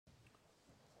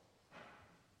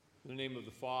In the name of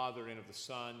the Father, and of the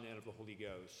Son, and of the Holy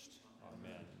Ghost.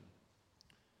 Amen.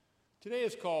 Today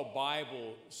is called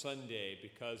Bible Sunday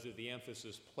because of the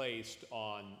emphasis placed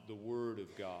on the Word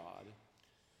of God.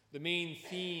 The main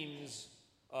themes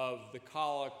of the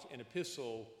collect and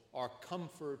epistle are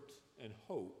comfort and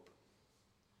hope,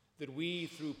 that we,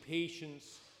 through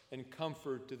patience and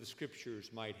comfort to the Scriptures,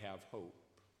 might have hope.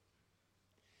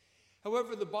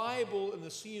 However, the Bible and the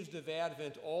season of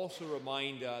Advent also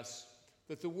remind us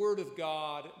that the Word of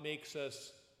God makes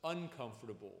us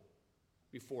uncomfortable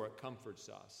before it comforts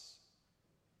us.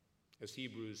 As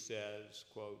Hebrews says,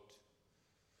 quote,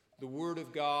 "The Word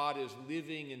of God is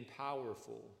living and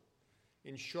powerful,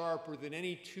 and sharper than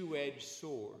any two-edged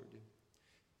sword,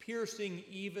 piercing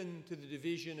even to the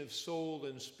division of soul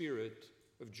and spirit,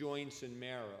 of joints and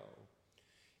marrow,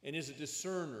 and is a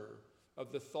discerner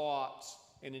of the thoughts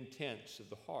and intents of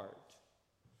the heart.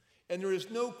 And there is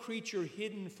no creature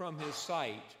hidden from his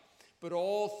sight, but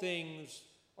all things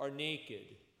are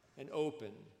naked and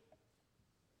open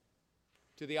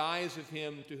to the eyes of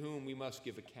him to whom we must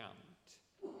give account."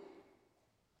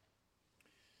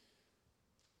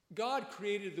 God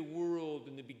created the world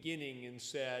in the beginning and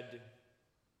said,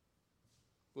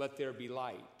 "Let there be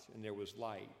light," and there was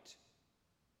light.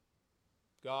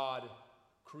 God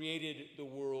created the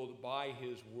world by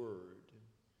his word.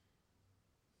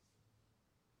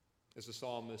 As the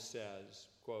psalmist says,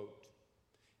 quote,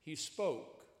 "He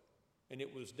spoke, and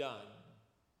it was done.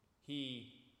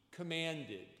 He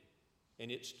commanded,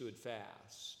 and it stood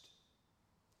fast."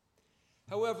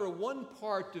 However, one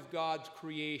part of God's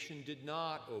creation did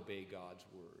not obey God's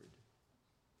word.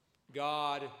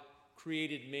 God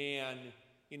created man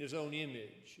in his own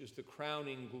image as the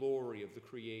crowning glory of the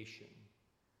creation.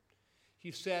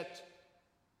 He set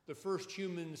the first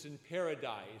humans in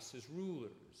paradise as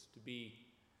rulers to be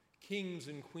kings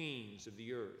and queens of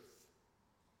the earth.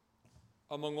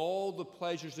 Among all the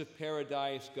pleasures of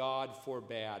paradise, God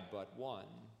forbade but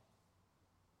one.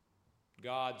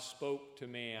 God spoke to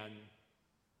man,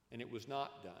 and it was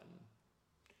not done.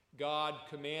 God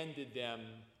commanded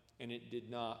them, and it did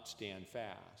not stand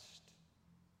fast.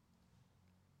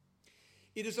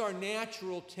 It is our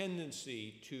natural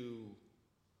tendency to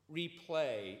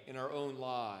replay in our own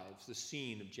lives the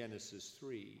scene of Genesis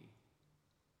 3.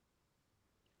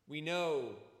 We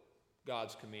know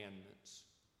God's commandments,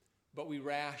 but we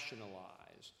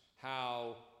rationalize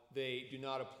how they do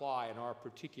not apply in our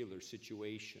particular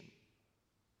situation.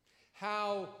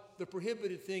 How the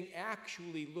prohibited thing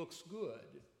actually looks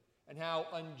good, and how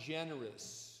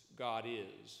ungenerous God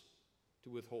is to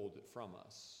withhold it from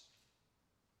us.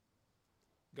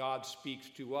 God speaks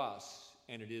to us,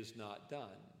 and it is not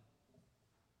done.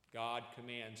 God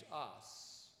commands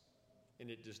us,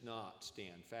 and it does not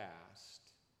stand fast.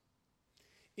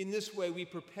 In this way, we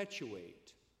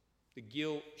perpetuate the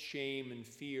guilt, shame, and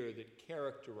fear that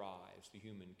characterize the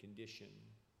human condition.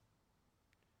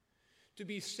 To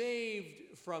be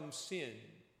saved from sin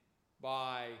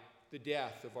by the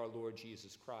death of our Lord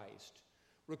Jesus Christ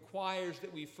requires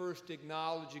that we first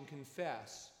acknowledge and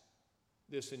confess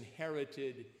this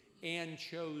inherited and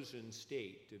chosen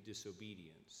state of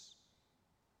disobedience.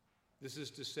 This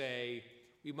is to say,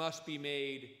 we must be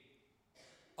made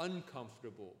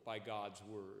uncomfortable by God's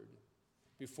word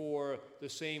before the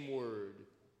same word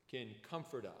can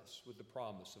comfort us with the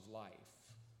promise of life.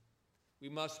 We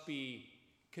must be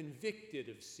convicted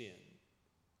of sin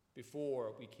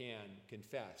before we can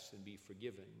confess and be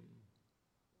forgiven.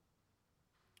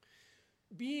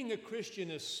 Being a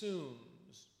Christian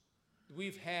assumes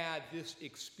we've had this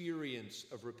experience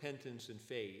of repentance and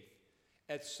faith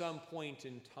at some point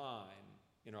in time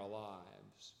in our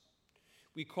lives.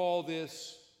 We call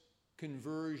this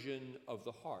conversion of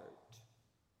the heart.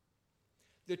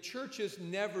 The church has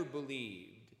never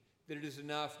believed that it is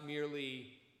enough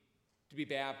merely to be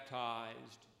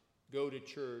baptized, go to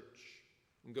church,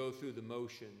 and go through the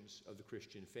motions of the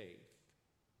Christian faith.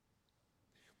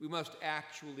 We must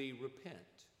actually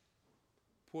repent,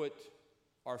 put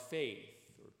our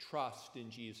faith or trust in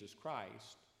Jesus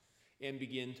Christ, and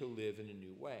begin to live in a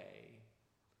new way.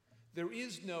 There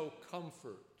is no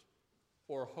comfort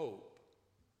or hope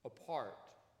apart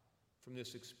from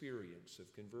this experience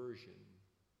of conversion.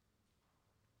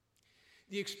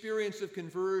 The experience of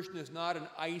conversion is not an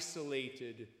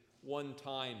isolated,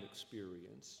 one-time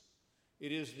experience.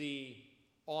 It is the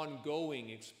ongoing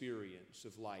experience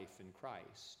of life in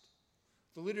Christ.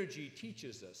 The liturgy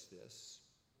teaches us this.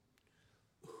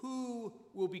 Who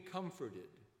will be comforted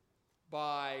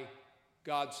by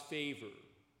God's favor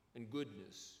and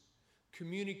goodness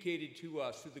communicated to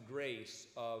us through the grace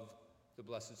of the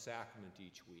Blessed Sacrament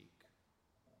each week?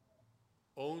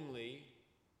 Only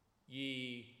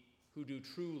ye who do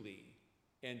truly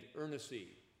and earnestly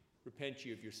repent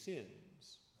ye of your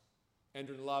sins,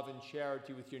 enter in love and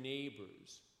charity with your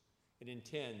neighbors, and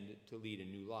intend to lead a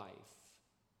new life.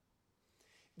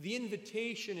 The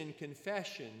invitation and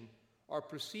confession are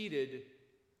preceded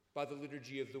by the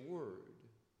liturgy of the Word.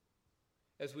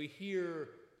 As we hear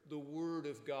the Word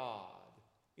of God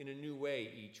in a new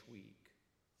way each week,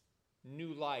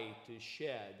 new light is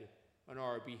shed on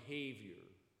our behavior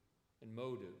and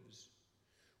motives.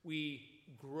 We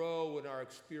grow in our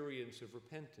experience of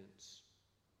repentance.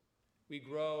 We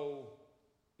grow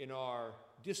in our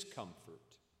discomfort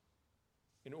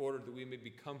in order that we may be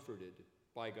comforted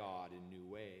by God in new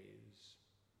ways.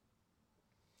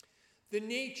 The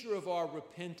nature of our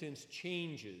repentance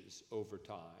changes over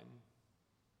time.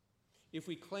 If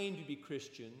we claim to be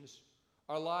Christians,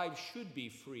 our lives should be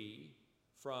free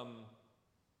from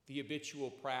the habitual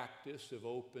practice of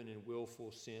open and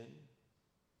willful sin.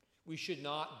 We should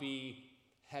not be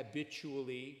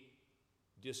habitually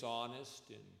dishonest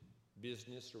in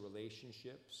business or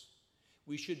relationships.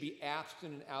 We should be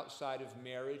abstinent outside of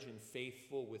marriage and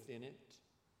faithful within it.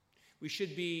 We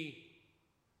should be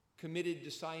committed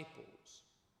disciples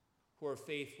who are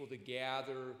faithful to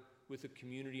gather with the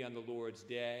community on the Lord's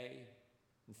day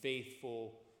and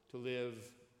faithful to live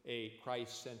a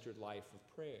Christ-centered life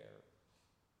of prayer.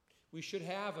 We should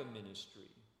have a ministry,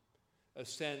 a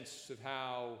sense of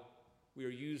how we are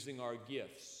using our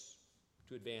gifts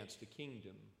to advance the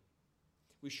kingdom.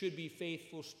 We should be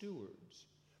faithful stewards,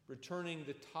 returning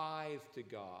the tithe to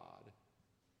God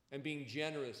and being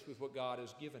generous with what God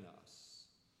has given us.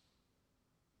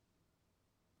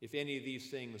 If any of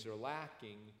these things are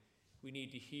lacking, we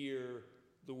need to hear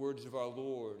the words of our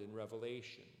Lord in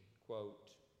Revelation,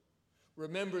 quote,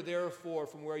 "Remember therefore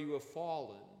from where you have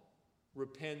fallen,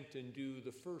 repent and do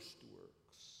the first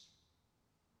works."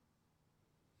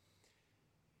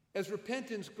 As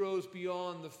repentance grows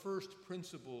beyond the first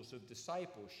principles of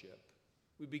discipleship,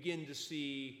 we begin to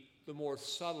see the more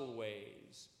subtle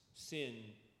ways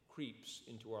sin creeps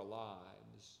into our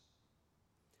lives.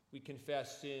 We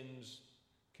confess sins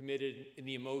committed in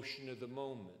the emotion of the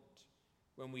moment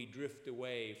when we drift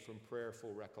away from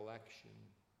prayerful recollection.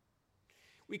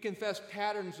 We confess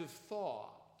patterns of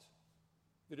thought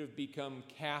that have become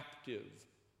captive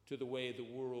to the way the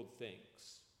world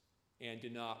thinks and do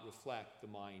not reflect the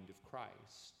mind of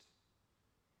Christ.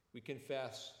 We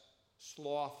confess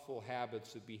slothful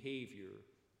habits of behavior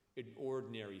in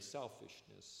ordinary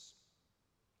selfishness.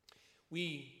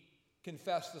 We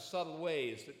confess the subtle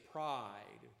ways that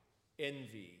pride,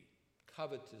 envy,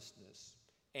 covetousness,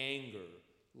 anger,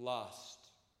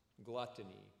 lust,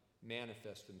 gluttony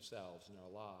manifest themselves in our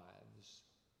lives.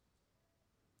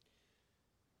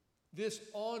 This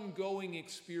ongoing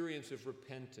experience of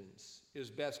repentance is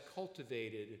best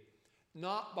cultivated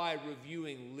not by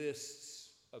reviewing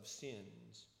lists of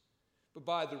sins, but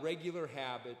by the regular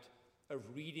habit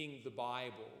of reading the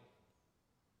Bible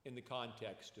in the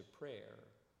context of prayer,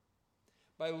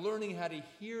 by learning how to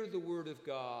hear the Word of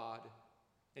God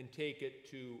and take it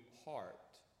to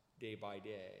heart day by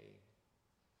day.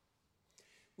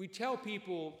 We tell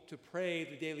people to pray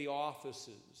the daily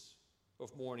offices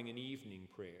of morning and evening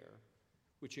prayer,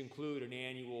 which include an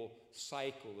annual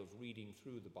cycle of reading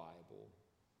through the Bible.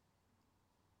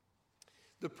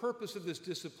 The purpose of this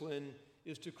discipline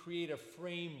is to create a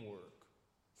framework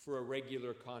for a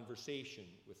regular conversation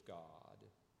with God.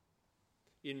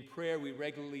 In prayer, we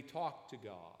regularly talk to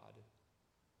God.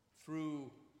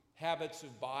 Through habits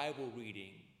of Bible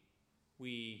reading,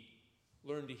 we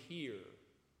learn to hear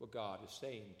what God is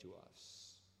saying to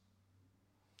us.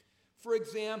 For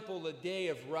example, a day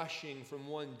of rushing from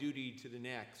one duty to the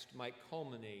next might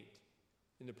culminate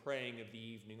in the praying of the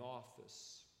evening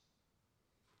office.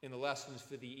 In the lessons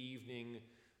for the evening,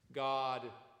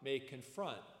 God may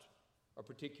confront a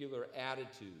particular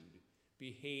attitude,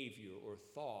 behavior, or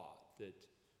thought that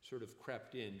sort of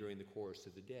crept in during the course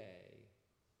of the day.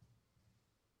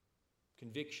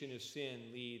 Conviction of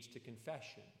sin leads to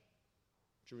confession,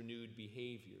 to renewed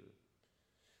behavior,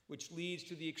 which leads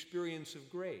to the experience of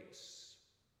grace,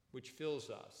 which fills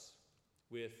us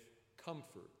with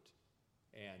comfort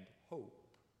and hope.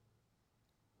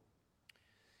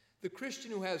 The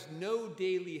Christian who has no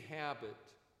daily habit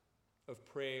of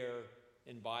prayer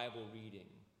and Bible reading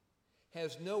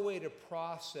has no way to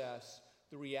process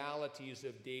the realities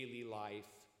of daily life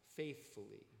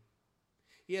faithfully.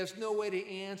 He has no way to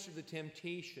answer the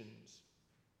temptations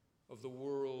of the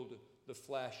world, the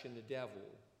flesh, and the devil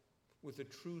with the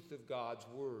truth of God's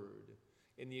word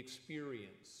and the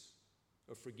experience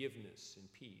of forgiveness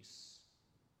and peace.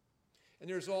 And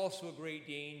there's also a great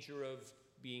danger of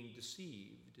being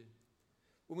deceived.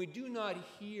 When we do not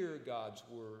hear God's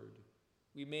word,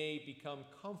 we may become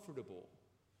comfortable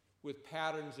with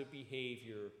patterns of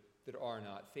behavior that are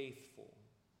not faithful.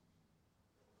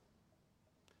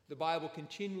 The Bible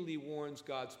continually warns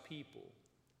God's people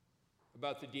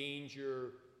about the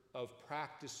danger of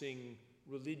practicing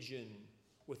religion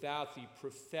without the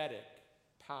prophetic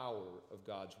power of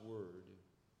God's word.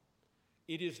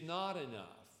 It is not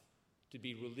enough to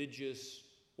be religious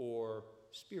or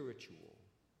spiritual.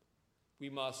 We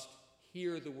must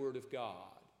hear the word of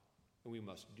God, and we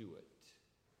must do it.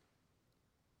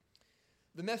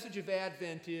 The message of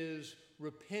Advent is,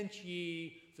 repent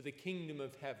ye, for the kingdom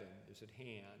of heaven is at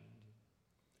hand.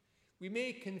 We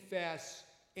may confess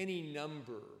any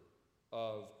number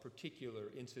of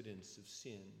particular incidents of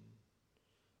sin,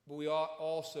 but we ought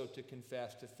also to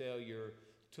confess to failure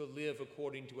to live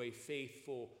according to a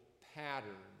faithful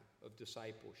pattern of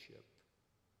discipleship.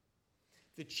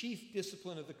 The chief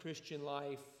discipline of the Christian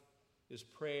life is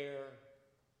prayer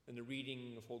and the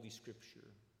reading of Holy Scripture.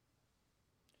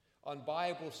 On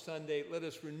Bible Sunday, let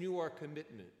us renew our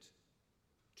commitment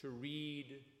to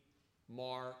read,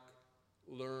 mark,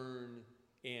 learn,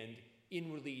 and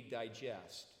inwardly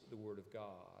digest the Word of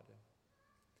God.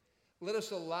 Let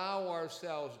us allow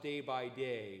ourselves day by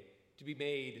day to be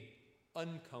made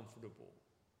uncomfortable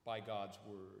by God's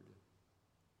Word,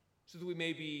 so that we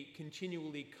may be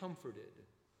continually comforted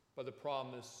by the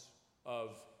promise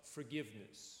of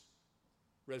forgiveness,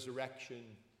 resurrection,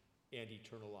 and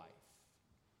eternal life.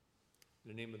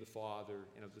 In the name of the Father,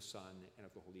 and of the Son, and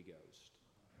of the Holy Ghost.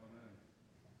 Amen.